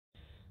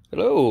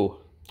Hello.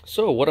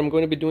 So what I'm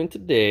going to be doing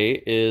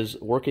today is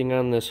working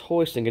on this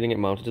hoist and getting it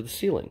mounted to the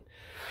ceiling.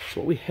 So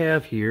what we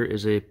have here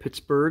is a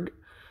Pittsburgh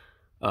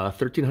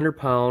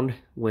 1300-pound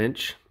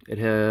winch. It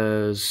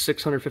has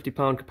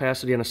 650-pound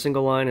capacity on a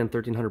single line and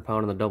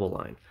 1300-pound on the double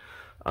line.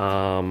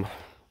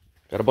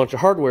 Got a bunch of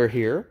hardware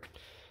here.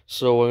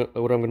 So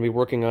what I'm going to be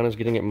working on is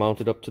getting it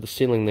mounted up to the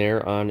ceiling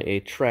there on a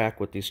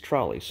track with these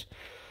trolleys.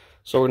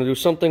 So we're going to do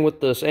something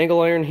with this angle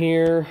iron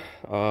here.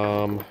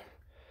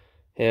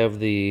 Have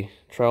the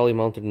trolley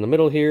mounted in the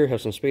middle here,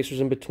 have some spacers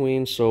in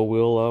between, so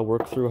we'll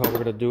work through how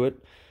we're going to do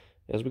it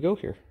as we go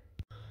here.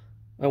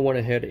 I went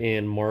ahead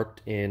and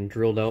marked and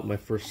drilled out my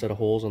first set of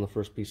holes on the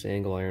first piece of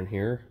angle iron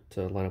here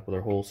to line up with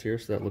our holes here,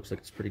 so that looks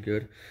like it's pretty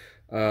good.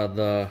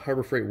 The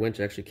Harbor Freight winch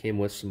actually came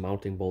with some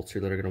mounting bolts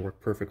here that are going to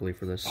work perfectly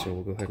for this, so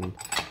we'll go ahead and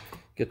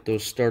get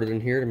those started in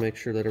here to make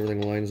sure that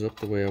everything lines up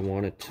the way I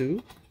want it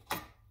to.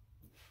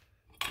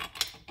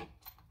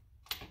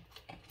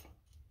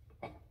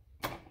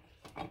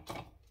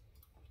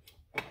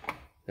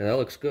 Yeah, that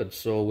looks good.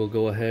 So we'll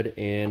go ahead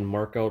and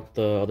mark out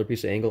the other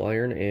piece of angle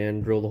iron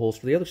and drill the holes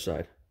for the other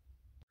side.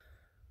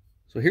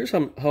 So here's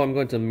how I'm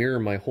going to mirror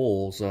my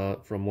holes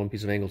from one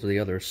piece of angle to the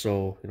other.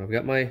 So I've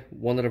got my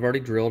one that I've already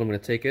drilled. I'm going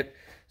to take it,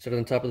 set it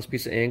on top of this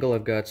piece of angle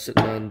I've got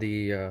sitting on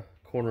the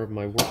corner of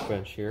my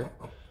workbench here.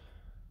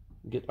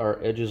 Get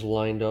our edges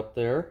lined up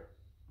there.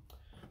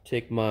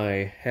 Take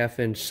my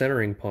 1/2-inch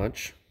centering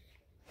punch.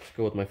 Let's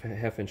go with my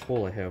 1/2-inch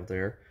hole I have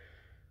there.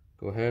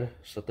 Go ahead,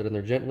 set that in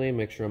there gently,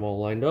 make sure I'm all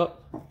lined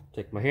up.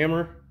 Take my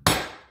hammer,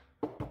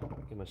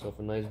 give myself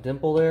a nice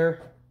dimple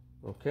there.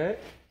 Okay,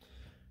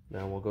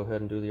 now we'll go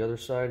ahead and do the other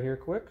side here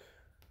quick.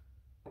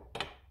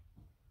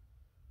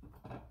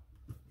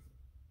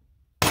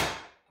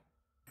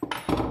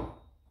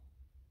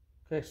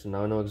 Okay, so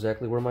now I know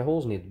exactly where my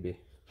holes need to be. In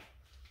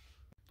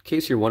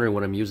case you're wondering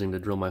what I'm using to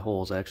drill my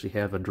holes, I actually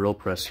have a drill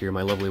press here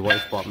my lovely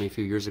wife bought me a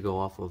few years ago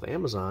off of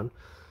Amazon.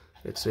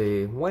 It's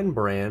a Wen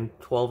brand,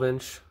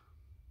 12-inch.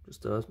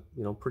 Just a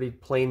pretty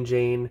plain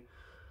Jane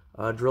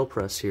drill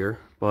press here,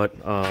 but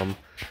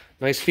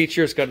nice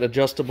feature. It's got an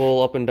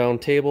adjustable up and down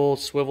table,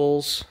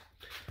 swivels.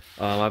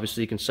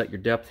 Obviously you can set your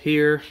depth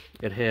here.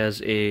 It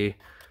has a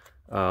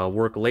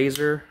work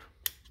laser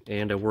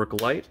and a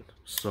work light,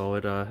 so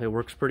it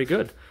works pretty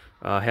good.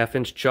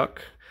 1/2-inch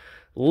chuck,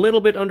 a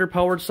little bit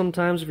underpowered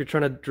sometimes if you're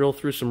trying to drill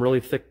through some really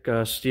thick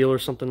steel or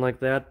something like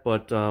that,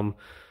 but for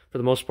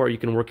the most part you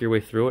can work your way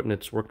through it, and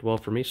it's worked well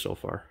for me so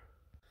far.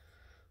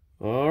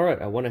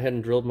 Alright, I went ahead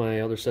and drilled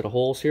my other set of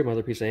holes here, my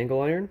other piece of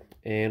angle iron,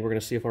 and we're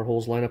going to see if our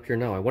holes line up here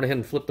now. I went ahead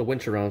and flipped the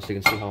winch around so you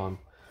can see what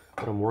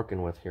I'm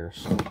working with here.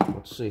 So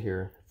let's see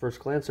here. First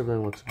glance,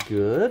 everything looks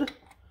good.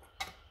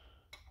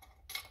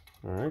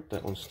 Alright,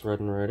 that one's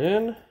threading right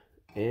in,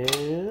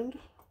 and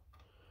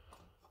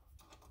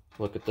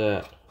look at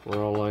that.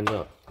 We're all lined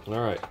up.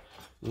 Alright,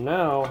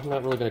 now I'm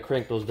not really going to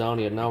crank those down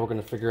yet. Now we're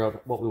going to figure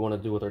out what we want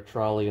to do with our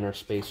trolley and our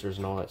spacers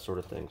and all that sort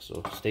of thing.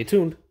 So stay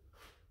tuned.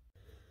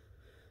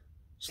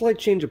 Slight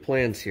change of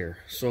plans here.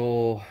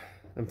 So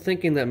I'm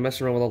thinking that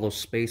messing around with all those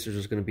spacers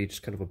is going to be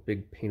just kind of a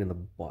big pain in the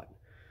butt.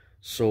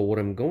 So what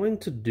I'm going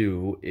to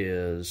do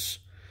is,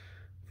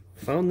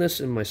 found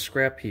this in my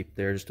scrap heap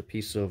there, just a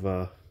piece of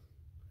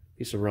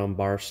round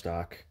bar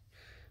stock.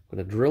 I'm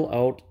going to drill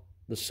out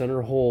the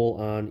center hole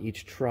on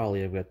each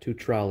trolley. I've got 2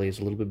 trolleys,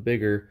 a little bit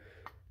bigger.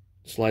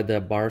 Slide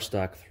that bar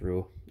stock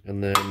through,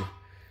 and then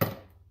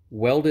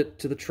weld it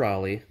to the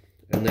trolley.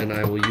 And then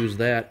I will use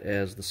that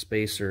as the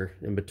spacer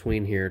in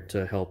between here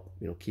to help,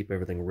 keep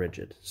everything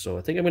rigid. So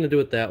I think I'm going to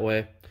do it that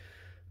way.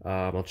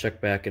 I'll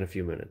check back in a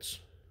few minutes.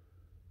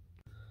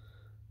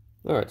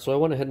 Alright, so I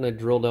went ahead and I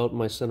drilled out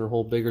my center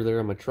hole bigger there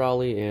on my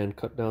trolley and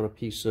cut down a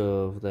piece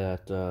of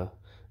that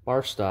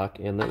bar stock,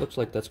 and that looks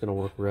like that's going to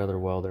work rather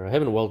well there. I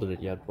haven't welded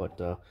it yet,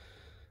 but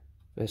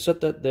I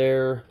set that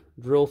there,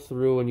 drill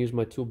through, and use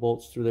my 2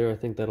 bolts through there. I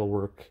think that'll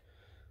work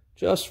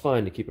just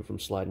fine to keep it from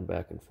sliding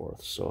back and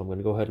forth. So I'm going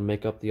to go ahead and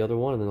make up the other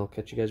one, and then I'll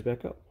catch you guys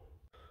back up.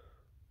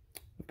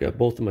 I've got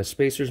both of my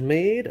spacers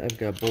made. I've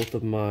got both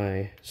of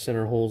my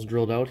center holes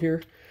drilled out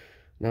here.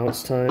 Now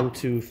it's time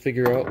to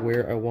figure out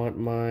where I want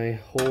my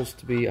holes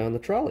to be on the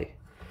trolley.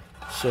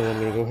 So I'm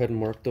going to go ahead and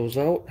mark those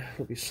out.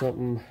 It'll be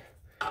something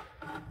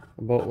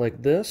about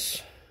like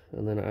this,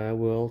 and then I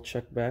will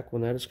check back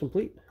when that is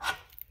complete.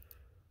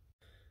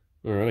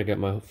 Alright, I got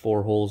my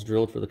 4 holes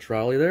drilled for the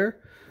trolley there.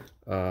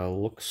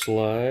 Looks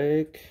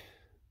like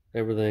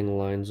everything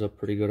lines up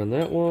pretty good on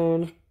that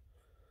one.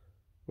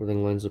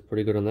 Everything lines up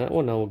pretty good on that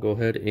one. Now we'll go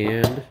ahead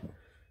and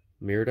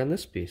mirror it on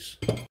this piece.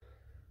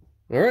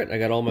 Alright, I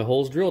got all my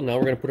holes drilled. Now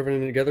we're going to put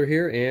everything together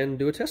here and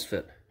do a test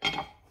fit.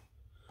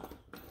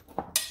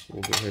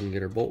 We'll go ahead and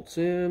get our bolts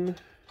in,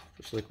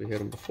 just like we had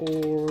them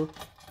before.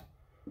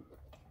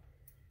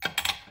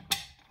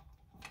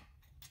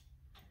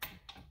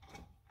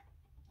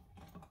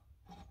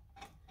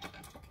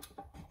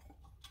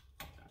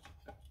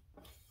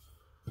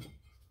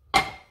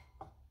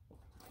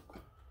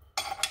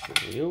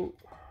 There we go.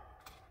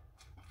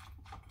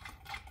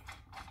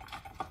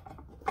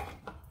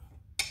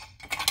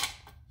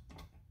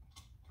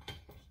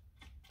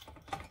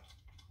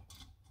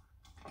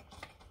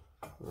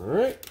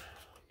 Alright,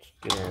 let's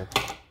get our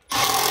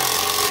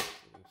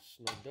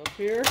snugged up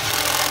here.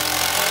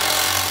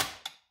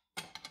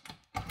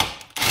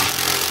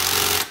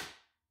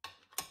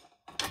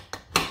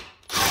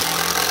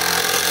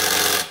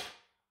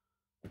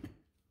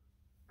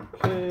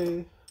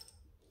 Okay,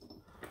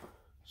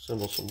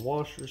 assemble some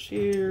washers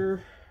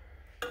here.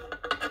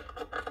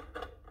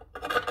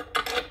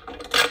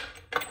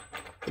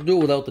 We'll do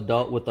it without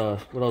the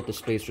without the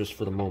spacers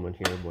for the moment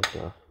here, but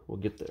we'll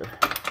get there.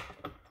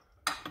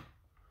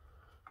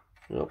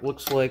 It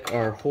looks like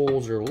our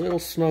holes are a little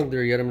snug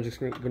there yet. I'm just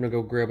gonna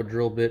go grab a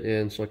drill bit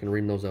in so I can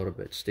ream those out a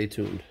bit. Stay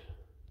tuned.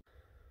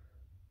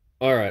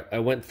 Alright, I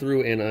went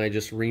through and I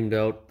just reamed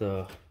out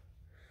the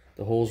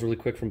holes really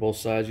quick from both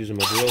sides using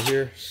my drill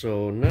here.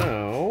 So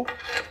now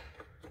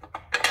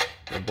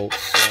the bolts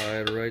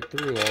slide right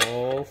through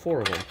all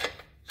 4 of them.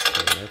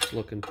 So that's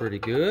looking pretty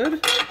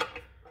good.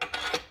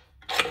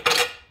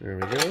 There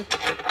we go.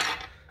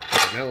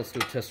 Right, now let's do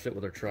a test fit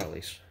with our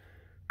trolleys.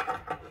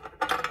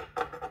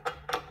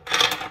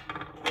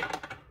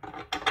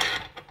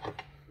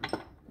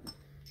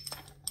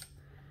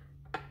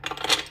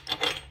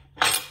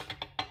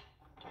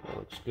 That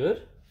looks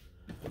good.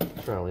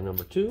 Trolley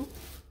number 2.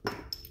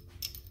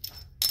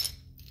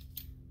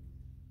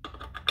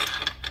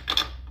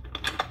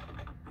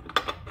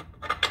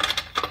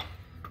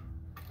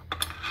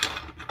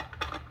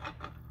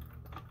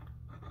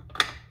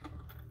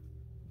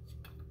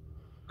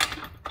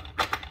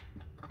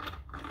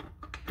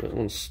 That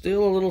one's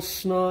still a little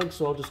snug,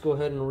 so I'll just go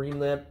ahead and ream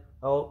that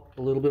out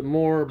a little bit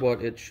more,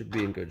 but it should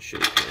be in good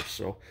shape here.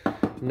 So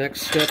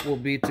next step will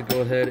be to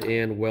go ahead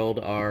and weld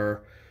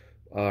our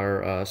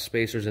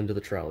spacers into the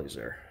trolleys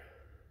there.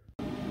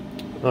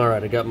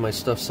 Alright, I got my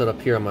stuff set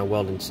up here on my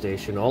welding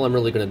station. All I'm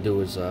really going to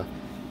do is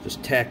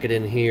just tack it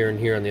in here and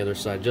here on the other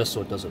side just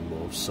so it doesn't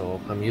move.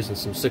 So I'm using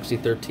some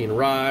 6013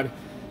 rod.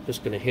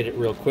 Just going to hit it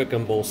real quick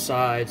on both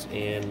sides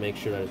and make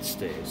sure that it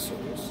stays. So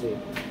we'll see.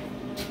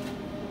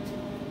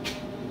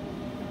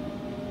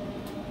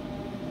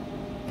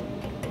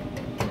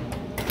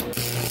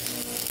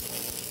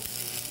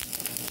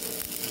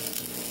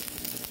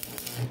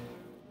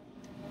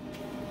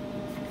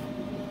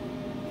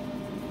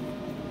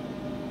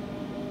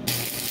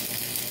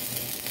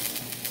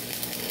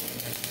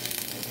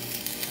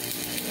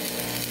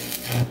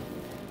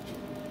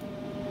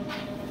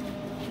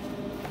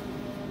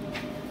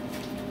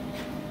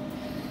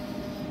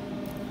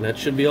 And that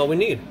should be all we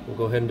need. We'll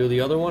go ahead and do the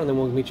other one, and then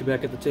we'll meet you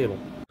back at the table.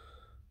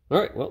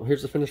 Alright, well,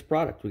 here's the finished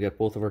product. We got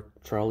both of our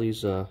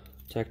trolleys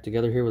tacked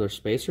together here with our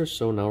spacers,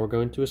 so now we're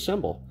going to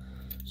assemble.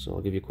 So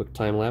I'll give you a quick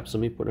time lapse of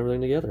me putting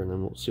everything together, and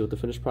then we'll see what the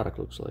finished product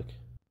looks like.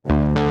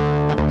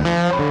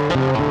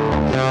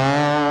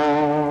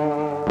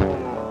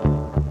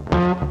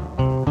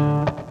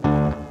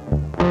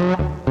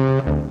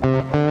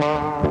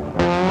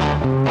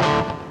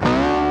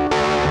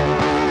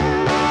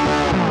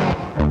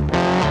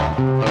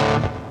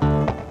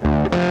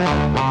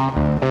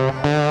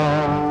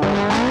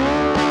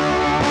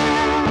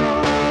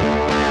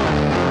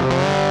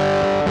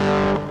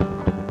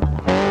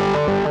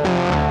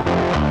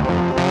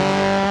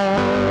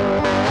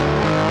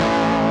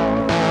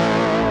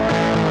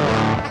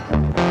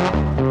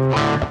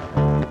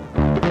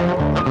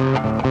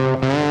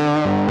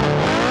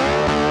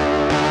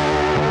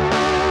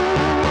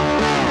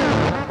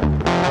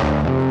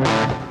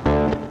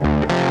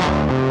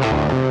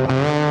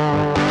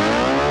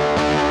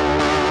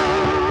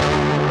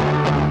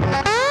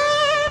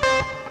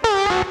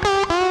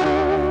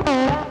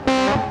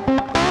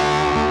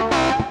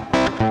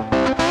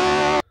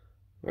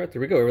 Alright,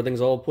 there we go.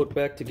 Everything's all put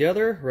back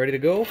together, ready to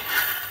go.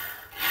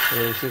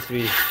 Everything seems to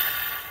be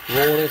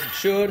rolling as it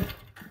should.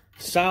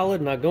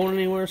 Solid, not going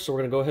anywhere, so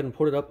we're going to go ahead and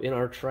put it up in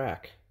our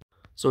track.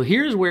 So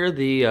here's where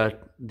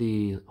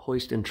the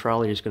hoist and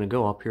trolley is going to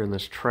go, up here in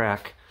this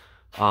track.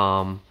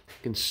 You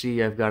can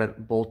see I've got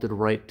it bolted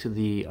right to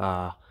the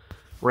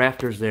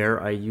rafters there.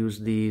 I use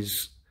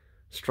these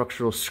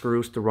structural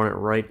screws to run it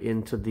right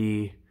into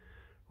the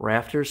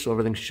rafters, so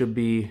everything should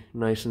be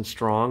nice and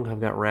strong.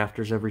 I've got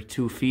rafters every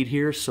 2 feet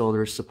here, so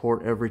there's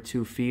support every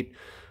 2 feet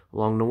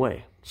along the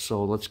way.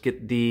 So let's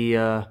get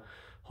the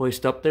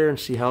hoist up there and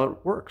see how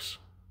it works.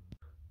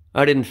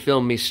 I didn't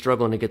film me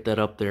struggling to get that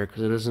up there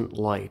because it isn't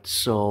light.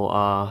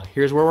 So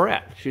here's where we're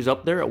at. She's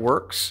up there, it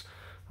works.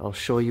 I'll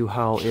show you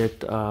how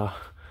it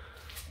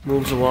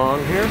moves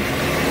along here.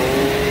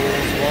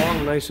 Rolls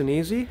along nice and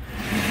easy.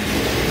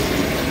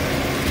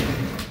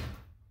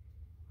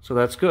 So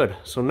that's good.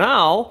 So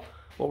now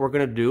what we're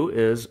going to do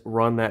is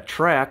run that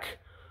track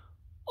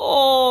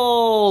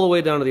all the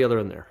way down to the other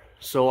end there.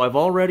 So I've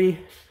already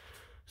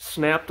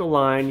snapped a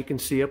line, you can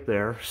see up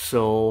there.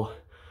 So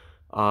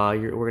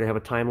we're going to have a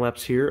time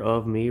lapse here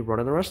of me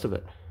running the rest of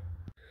it.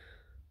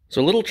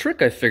 So a little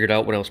trick I figured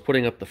out when I was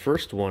putting up the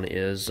first one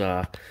is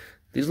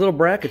these little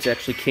brackets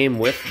actually came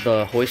with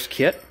the hoist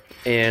kit,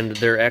 and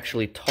they're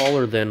actually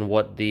taller than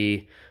what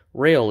the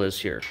rail is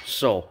here.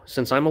 So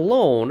since I'm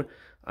alone,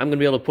 I'm going to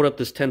be able to put up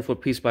this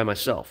 10-foot piece by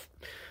myself.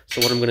 So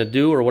what I'm going to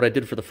do, or what I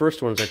did for the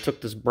first one, is I took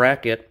this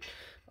bracket,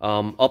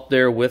 up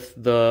there with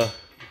the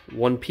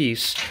one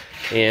piece,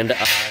 and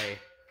I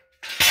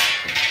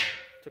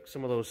took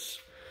some of those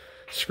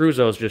screws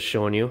I was just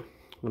showing you,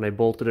 and I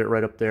bolted it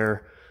right up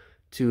there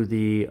to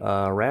the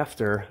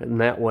rafter,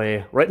 and that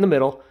way, right in the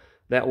middle,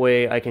 that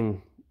way I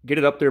can get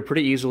it up there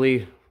pretty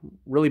easily,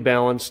 really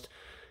balanced,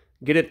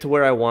 get it to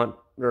where I want,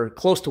 or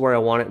close to where I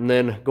want it, and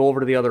then go over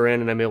to the other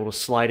end, and I'm able to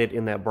slide it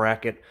in that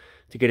bracket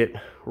to get it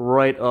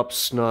right up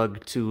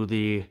snug to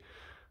the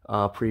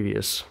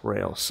previous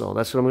rail. So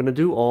that's what I'm going to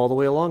do all the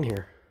way along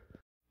here.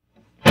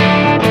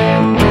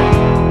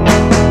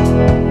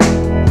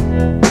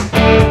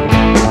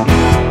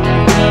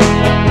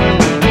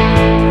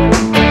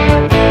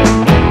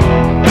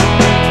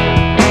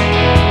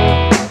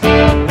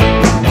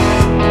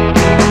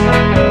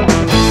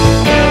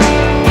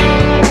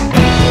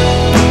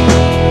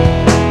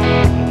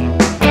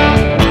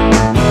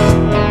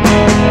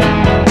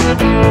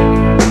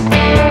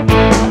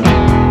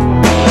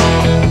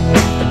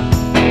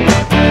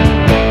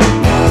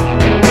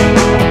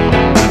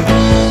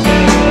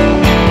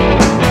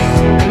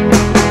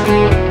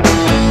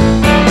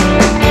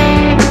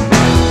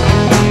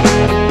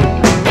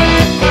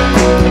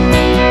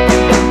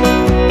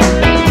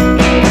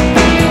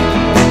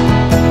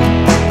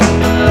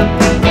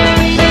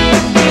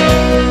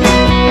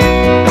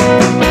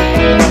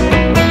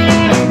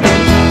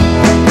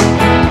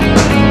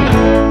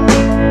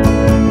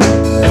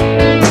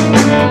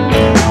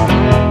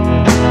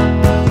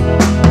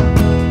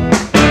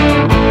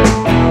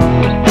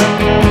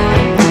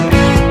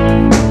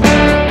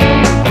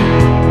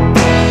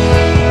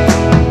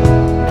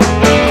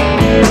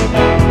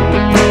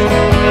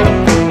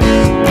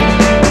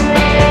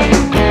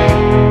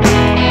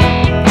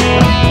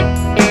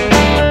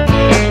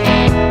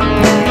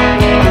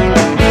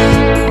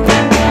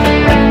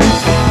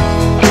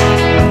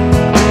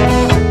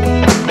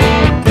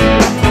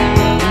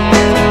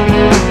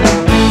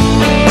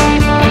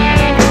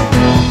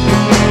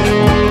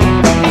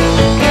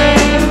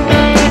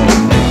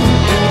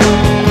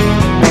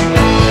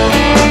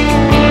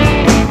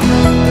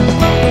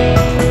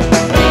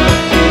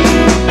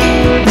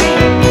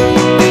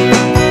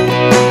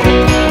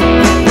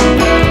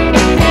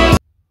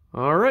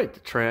 The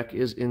track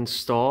is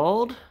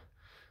installed.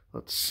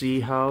 Let's see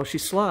how she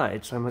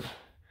slides. Not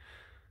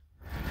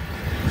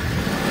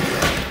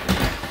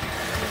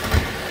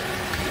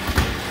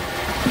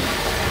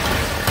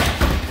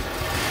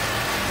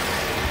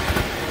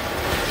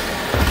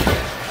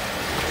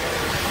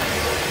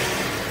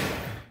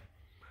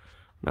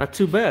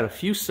too bad. A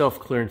few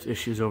self-clearance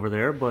issues over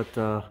there, but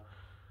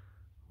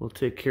we'll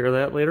take care of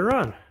that later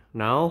on.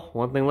 Now,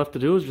 one thing left to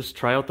do is just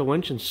try out the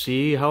winch and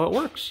see how it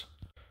works.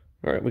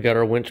 All right, we got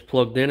our winch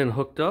plugged in and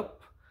hooked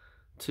up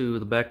to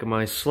the back of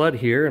my sled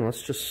here, and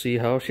let's just see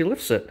how she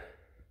lifts it.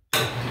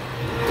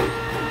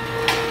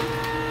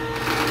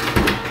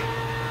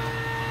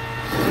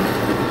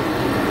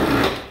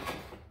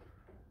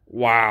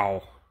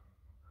 Wow.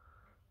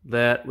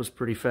 That was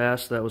pretty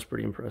fast. That was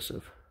pretty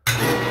impressive.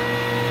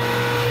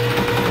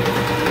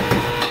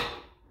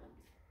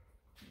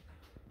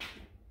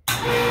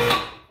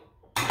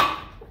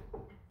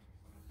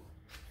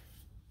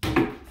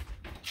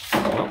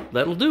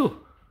 That'll do.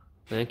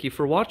 Thank you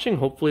for watching.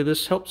 Hopefully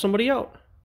this helped somebody out.